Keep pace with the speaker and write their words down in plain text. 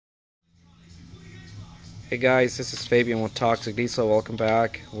Hey guys, this is Fabian with Toxic Diesel. Welcome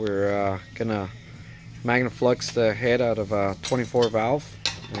back. We're gonna Magnaflux the head out of a 24 valve,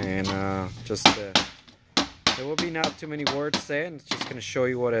 and there will be not too many words said. It's just gonna show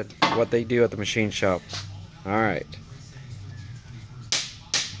you what they do at the machine shop. All right.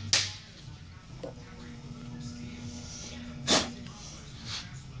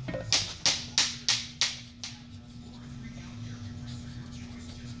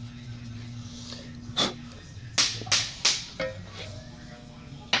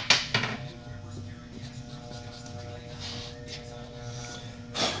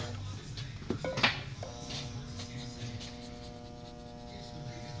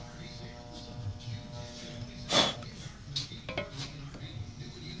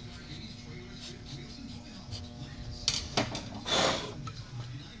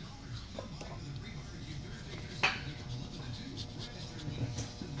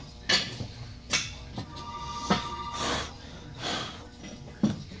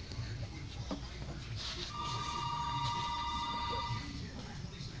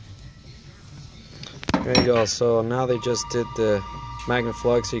 There you go. So now they just did the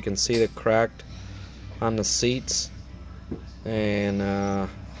Magnaflux, so you can see the cracked on the seats, and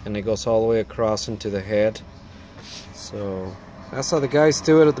it goes all the way across into the head. So that's how the guys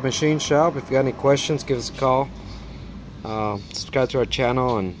do it at the machine shop. If you got any questions, give us a call. Subscribe to our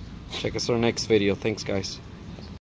channel and check us on our next video. Thanks guys.